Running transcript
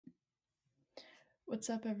What's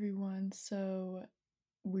up, everyone? So,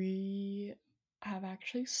 we have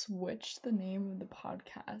actually switched the name of the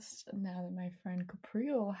podcast now that my friend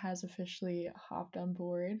Capriel has officially hopped on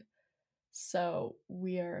board. So,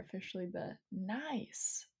 we are officially the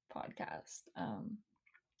Nice Podcast. And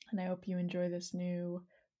I hope you enjoy this new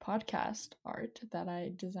podcast art that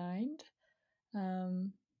I designed.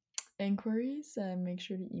 Um, Inquiries, make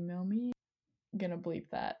sure to email me. Gonna bleep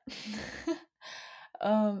that.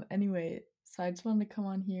 Anyway, so I just wanted to come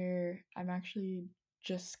on here. I'm actually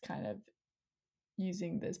just kind of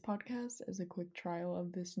using this podcast as a quick trial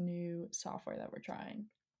of this new software that we're trying.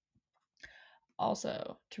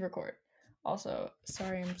 Also, to record. Also,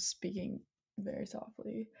 sorry I'm speaking very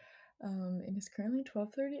softly. It is currently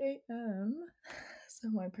 12:30 a.m. So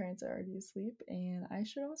my parents are already asleep and I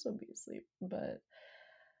should also be asleep, but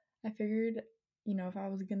I figured, if I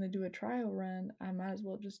was gonna do a trial run, I might as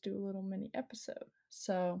well just do a little mini episode.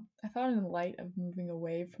 So I thought, in light of moving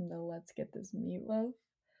away from the let's get this meatloaf,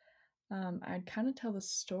 I'd kind of tell the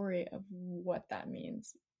story of what that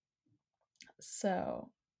means. So,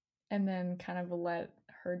 and then kind of let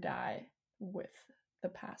her die with the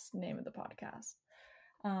past name of the podcast.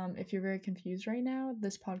 If you're very confused right now,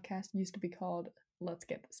 this podcast used to be called Let's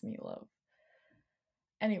Get This Meatloaf.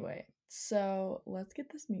 Anyway, so Let's Get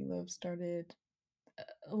This Meatloaf started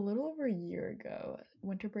a little over a year ago,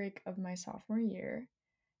 winter break of my sophomore year,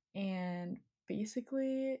 and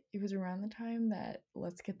basically it was around the time that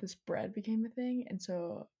Let's Get This Bread became a thing, and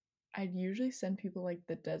so I'd usually send people like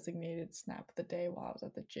the designated snap of the day while I was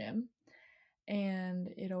at the gym, and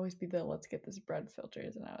it'd always be the Let's Get This Bread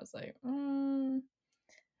filters, and I was like,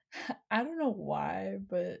 I don't know why,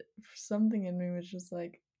 but something in me was just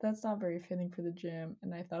like, that's not very fitting for the gym,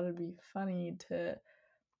 and I thought it'd be funny to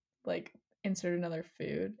like insert another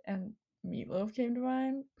food, and meatloaf came to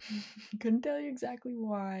mind. Couldn't tell you exactly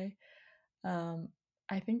why. um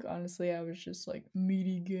I think honestly I was just like,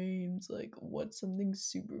 meaty gains, like what's something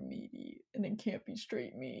super meaty and it can't be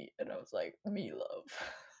straight meat, and I was like, meatloaf.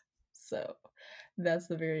 So that's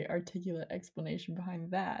the very articulate explanation behind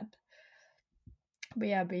that. But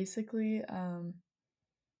yeah, basically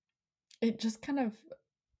it just kind of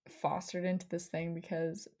fostered into this thing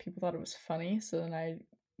because people thought it was funny. So then I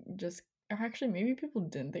just, or actually, maybe people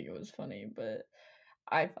didn't think it was funny, but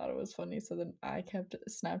I thought it was funny. So then I kept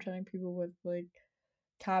Snapchatting people with like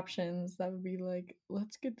captions that would be like,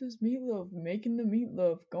 let's get this meatloaf, making the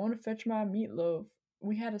meatloaf, going to fetch my meatloaf.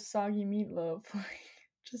 We had a soggy meatloaf. Like,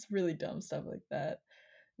 just really dumb stuff like that.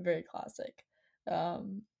 Very classic.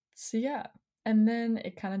 So yeah. And then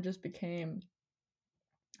it kind of just became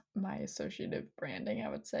my associative branding, I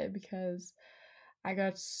would say, because I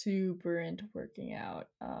got super into working out.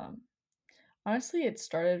 Honestly, it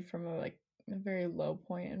started from a very low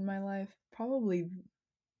point in my life, probably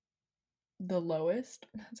the lowest.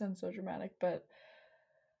 That sounds so dramatic, but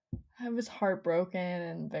I was heartbroken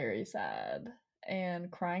and very sad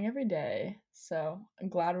and crying every day. So I'm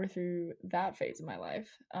glad we're through that phase of my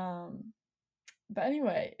life. But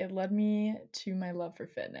anyway, it led me to my love for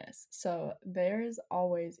fitness. So there's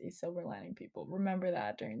always a silver lining, people. Remember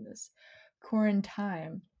that during this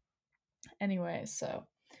quarantine. Anyway, so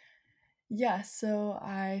yeah, so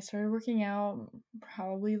I started working out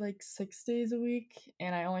probably like 6 days a week,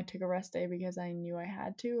 and I only took a rest day because I knew I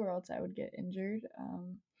had to, or else I would get injured.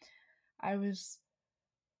 I was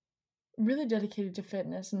really dedicated to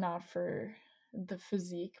fitness, not for the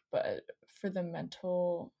physique, but for the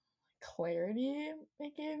mental clarity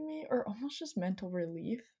it gave me, or almost just mental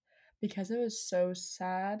relief, because it was so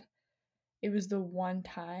sad. It was the one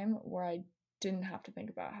time where I didn't have to think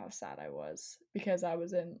about how sad I was because I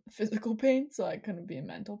was in physical pain, so I couldn't be in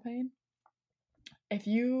mental pain. If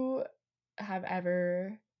you have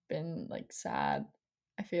ever been like sad,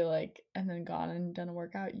 I feel like, and then gone and done a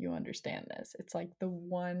workout, you understand this. It's like the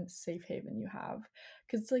one safe haven you have.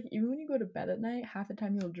 Because it's like, even when you go to bed at night, half the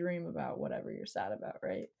time you'll dream about whatever you're sad about,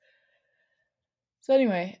 right? So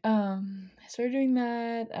anyway, I started doing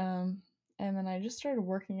that, and then I just started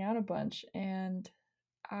working out a bunch, and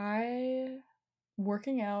I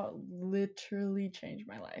working out literally changed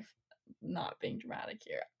my life. Not being dramatic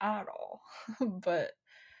here at all, but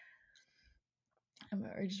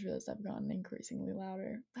I just realized I've gotten increasingly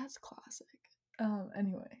louder. That's classic.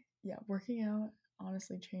 Anyway, yeah, working out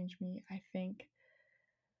honestly changed me. I think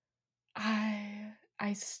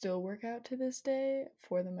I still work out to this day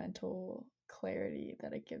for the mental clarity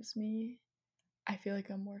that it gives me. I feel like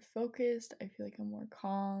I'm more focused. I feel like I'm more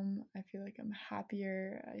calm. I feel like I'm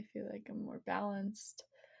happier. I feel like I'm more balanced.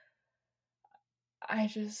 I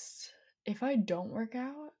just, if I don't work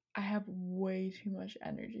out, I have way too much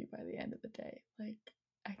energy by the end of the day. Like,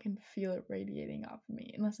 I can feel it radiating off of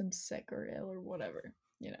me, unless I'm sick or ill or whatever,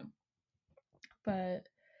 you know. But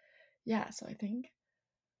yeah, so I think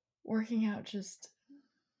working out just,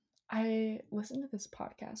 I listened to this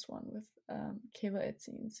podcast one with Kayla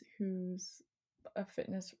Itzines, who's a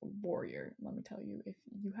fitness warrior. Let me tell you, if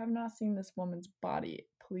you have not seen this woman's body,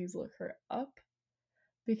 please look her up,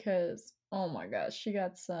 because oh my gosh, she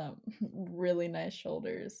got some really nice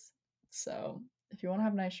shoulders. So if you want to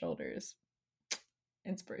have nice shoulders,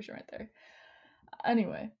 inspiration right there.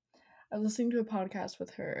 Anyway, I was listening to a podcast with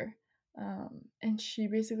her, and she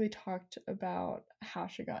basically talked about how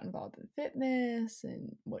she got involved in fitness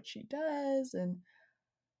and what she does. And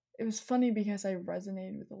it was funny because I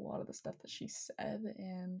resonated with a lot of the stuff that she said.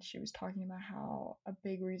 And she was talking about how a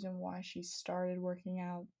big reason why she started working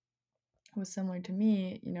out was similar to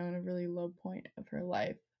me, you know, in a really low point of her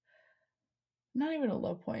life. Not even a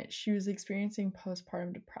low point. She was experiencing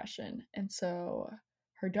postpartum depression. And so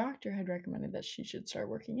her doctor had recommended that she should start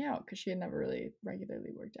working out because she had never really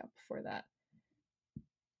regularly worked out before that.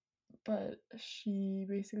 But she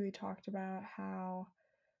basically talked about how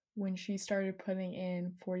when she started putting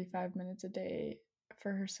in 45 minutes a day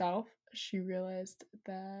for herself, she realized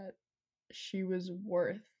that she was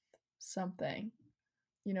worth something,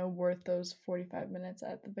 you know, worth those 45 minutes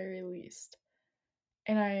at the very least.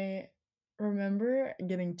 And I remember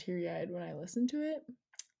getting teary eyed when I listened to it.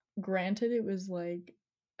 Granted, it was like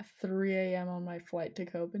 3 a.m. on my flight to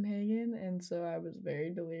Copenhagen, and so I was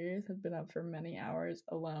very delirious. Had been up for many hours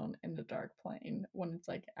alone in the dark plane when it's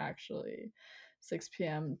like actually 6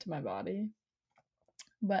 p.m. to my body.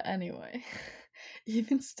 But anyway,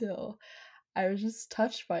 even still, I was just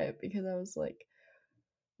touched by it because I was like,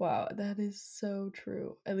 wow, that is so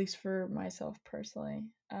true, at least for myself personally.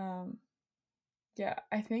 Yeah,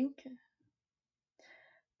 I think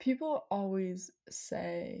people always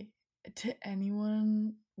say to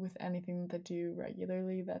anyone with anything that they do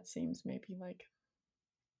regularly that seems maybe like,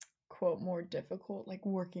 quote, more difficult, like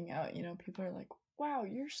working out, you know, people are like, wow,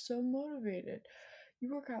 you're so motivated.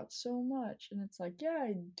 You work out so much. And it's like, yeah,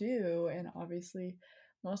 I do. And obviously,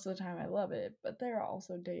 most of the time I love it. But there are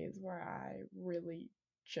also days where I really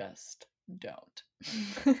just don't.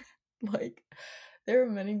 Like, there are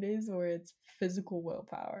many days where it's physical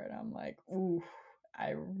willpower. And I'm like, ooh,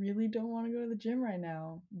 I really don't want to go to the gym right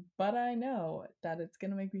now. But I know that it's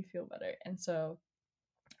going to make me feel better. And so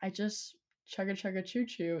I just chugga chugga choo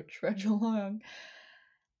choo trudge along.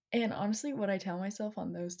 And honestly, what I tell myself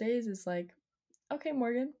on those days is like, okay,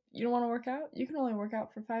 Morgan, you don't want to work out? You can only work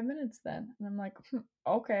out for 5 minutes then. And I'm like,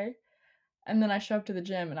 okay. And then I show up to the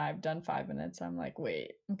gym and I've done 5 minutes. I'm like,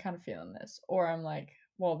 wait, I'm kind of feeling this. Or I'm like,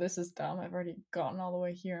 well, this is dumb. I've already gotten all the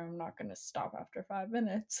way here. I'm not going to stop after 5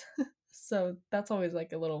 minutes. So that's always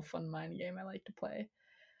like a little fun mind game I like to play.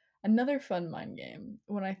 Another fun mind game,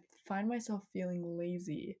 when I find myself feeling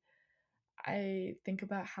lazy, I think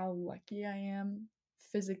about how lucky I am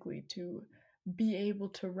physically to be able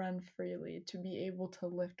to run freely, to be able to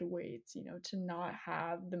lift weights, you know, to not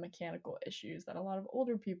have the mechanical issues that a lot of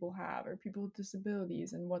older people have, or people with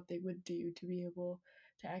disabilities, and what they would do to be able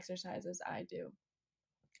to exercise as I do.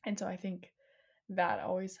 And so I think that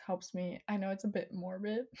always helps me. I know it's a bit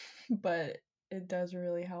morbid, but it does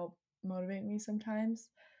really help motivate me sometimes.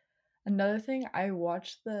 Another thing, I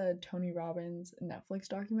watched the Tony Robbins Netflix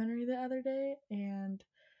documentary the other day, and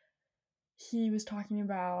he was talking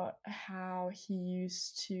about how he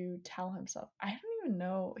used to tell himself, I don't even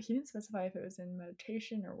know, he didn't specify if it was in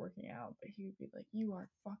meditation or working out, but he would be like, you are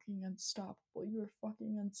fucking unstoppable, you are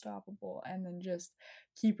fucking unstoppable, and then just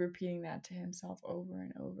keep repeating that to himself over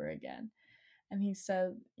and over again. And he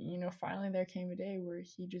said, you know, finally there came a day where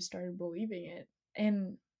he just started believing it.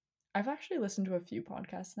 And I've actually listened to a few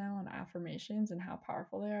podcasts now on affirmations and how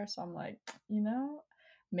powerful they are. So I'm like, you know,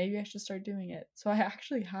 maybe I should start doing it. So I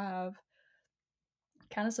actually have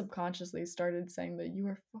kind of subconsciously started saying that you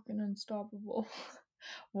are fucking unstoppable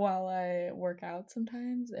while I work out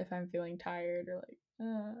sometimes if I'm feeling tired or like,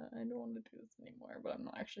 I don't want to do this anymore, but I'm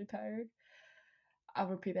not actually tired. I'll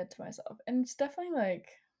repeat that to myself. And it's definitely like,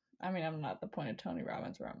 I mean, I'm not at the point of Tony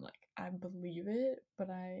Robbins where I'm like, I believe it,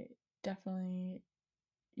 but I definitely,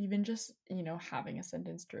 even just, you know, having a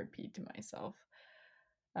sentence to repeat to myself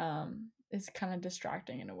is kind of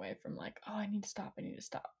distracting in a way from like, oh, I need to stop, I need to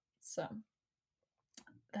stop. So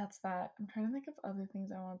that's that. I'm trying to think of other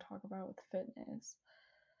things I want to talk about with fitness.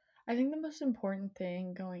 I think the most important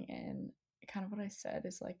thing going in, kind of what I said,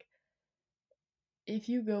 is like, if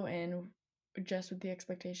you go in just with the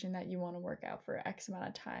expectation that you want to work out for X amount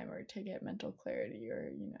of time or to get mental clarity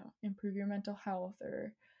or, you know, improve your mental health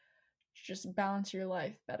or just balance your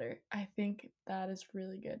life better. I think that is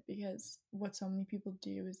really good because what so many people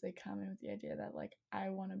do is they come in with the idea that like I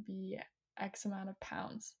want to be X amount of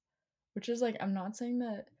pounds, which is like I'm not saying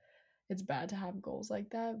that it's bad to have goals like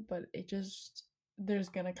that, but it just there's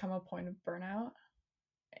going to come a point of burnout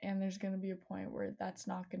and there's going to be a point where that's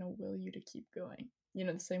not going to will you to keep going. You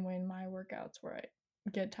know, the same way in my workouts where I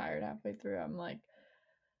get tired halfway through, I'm like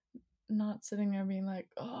not sitting there being like,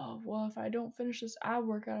 oh, well, if I don't finish this ab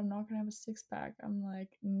workout, I'm not going to have a six pack. I'm like,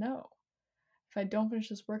 no. If I don't finish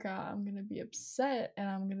this workout, I'm going to be upset and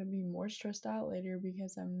I'm going to be more stressed out later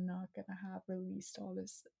because I'm not going to have released all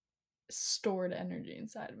this stored energy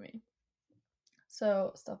inside of me.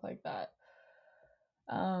 So, stuff like that.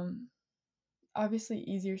 Um, Obviously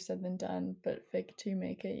easier said than done, but fake to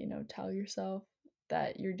make it, you know, tell yourself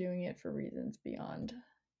that you're doing it for reasons beyond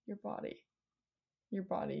your body. Your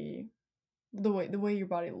body the way your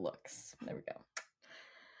body looks. There we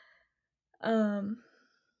go.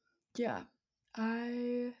 Yeah.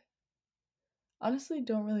 I honestly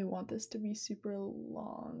don't really want this to be super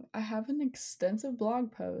long. I have an extensive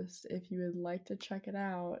blog post if you would like to check it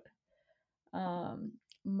out.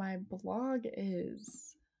 My blog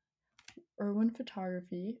is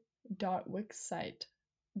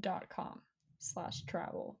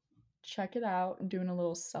irwinphotography.wixsite.com/travel. Check it out. I'm doing a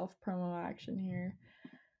little self promo action here,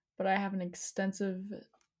 but I have an extensive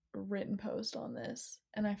written post on this,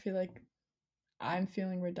 and I feel like I'm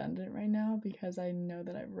feeling redundant right now because I know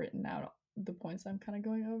that I've written out the points I'm kind of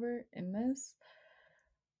going over in this,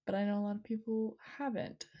 but I know a lot of people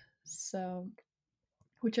haven't. So,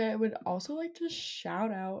 which I would also like to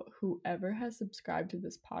shout out whoever has subscribed to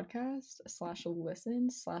this podcast slash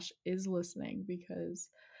listen slash is listening because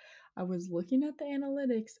I was looking at the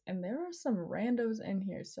analytics and there are some randos in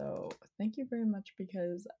here. So thank you very much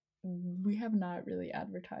because we have not really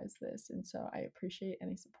advertised this. And so I appreciate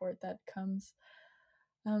any support that comes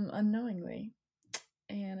unknowingly.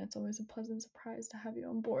 And it's always a pleasant surprise to have you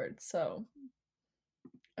on board. So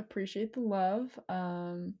appreciate the love.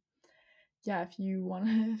 Yeah, if you want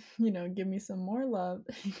to, give me some more love,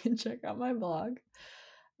 you can check out my blog.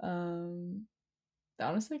 That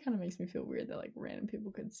honestly kind of makes me feel weird that like random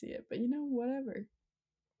people could see it, but whatever.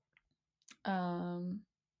 Um,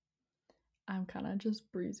 I'm kind of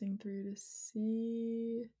just breezing through to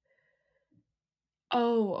see.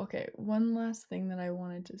 Oh, okay. One last thing that I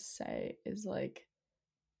wanted to say is like,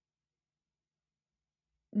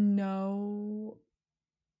 no.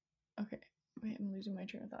 Okay, wait, I'm losing my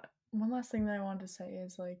train of thought. One last thing that I wanted to say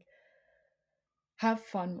is like, have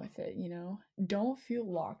fun with it, Don't feel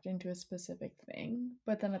locked into a specific thing,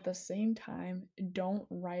 but then at the same time, don't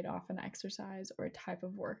write off an exercise or a type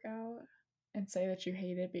of workout and say that you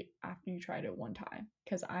hate it after you tried it one time.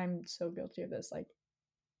 Because I'm so guilty of this. Like,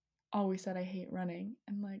 always said I hate running,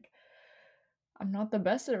 and like, I'm not the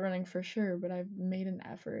best at running for sure, but I've made an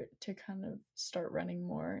effort to kind of start running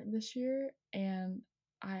more this year, and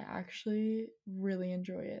I actually really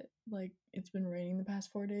enjoy it. Like, it's been raining the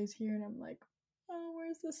past 4 days here, and I'm like, oh,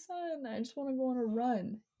 where's the sun? I just want to go on a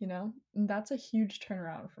run. And that's a huge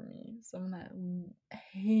turnaround for me. Someone that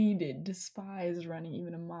despised running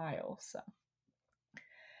even a mile. So,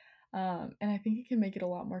 and I think it can make it a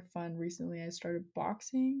lot more fun. Recently, I started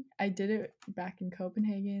boxing. I did it back in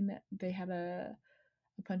Copenhagen. They had a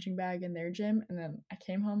punching bag in their gym, and then I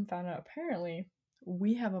came home, found out apparently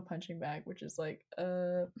we have a punching bag, which is like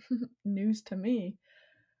news to me,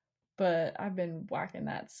 but I've been whacking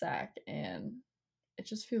that sack and it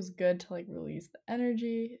just feels good to like release the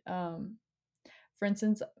energy. For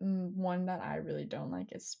instance, one that I really don't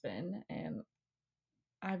like is spin, and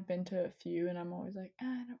I've been to a few and I'm always like,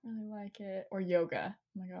 I don't really like it. Or yoga.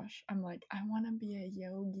 Oh my gosh. I'm like, I want to be a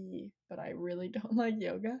yogi, but I really don't like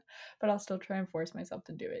yoga. But I'll still try and force myself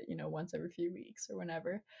to do it, once every few weeks or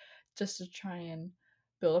whenever, just to try and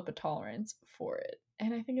build up a tolerance for it.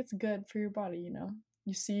 And I think it's good for your body.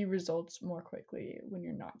 You see results more quickly when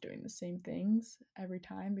you're not doing the same things every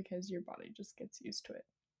time because your body just gets used to it.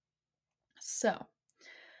 So,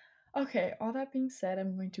 okay, all that being said,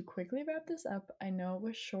 I'm going to quickly wrap this up. I know it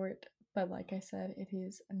was short, but like I said, it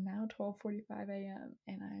is now 12:45 a.m.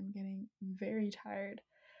 and I'm getting very tired.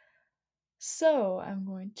 So, I'm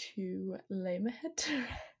going to lay my head to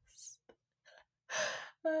rest.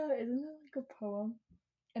 Isn't that like a poem?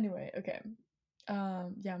 Anyway, okay.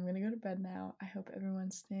 Yeah, I'm going to go to bed now. I hope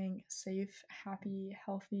everyone's staying safe, happy,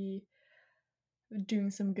 healthy,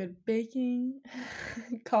 doing some good baking,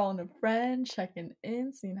 calling a friend, checking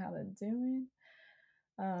in, seeing how they're doing.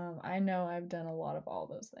 I know I've done a lot of all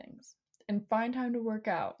those things. And find time to work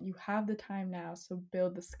out. You have the time now, so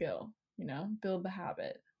build the skill, build the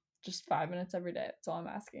habit. Just 5 minutes every day. That's all I'm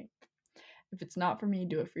asking. If it's not for me,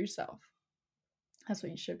 do it for yourself. That's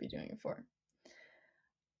what you should be doing it for.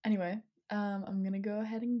 Anyway, I'm gonna go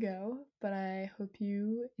ahead and go, but I hope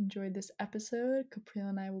you enjoyed this episode. Capril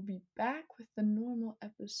and I will be back with the normal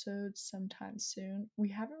episodes sometime soon. We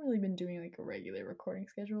haven't really been doing like a regular recording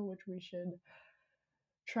schedule, which we should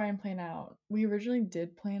try and plan out. We originally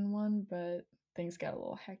did plan one, but things got a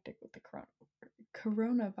little hectic with the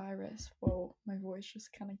coronavirus. Whoa, my voice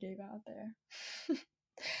just kind of gave out there.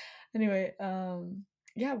 Anyway,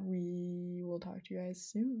 yeah, we will talk to you guys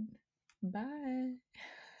soon. Bye.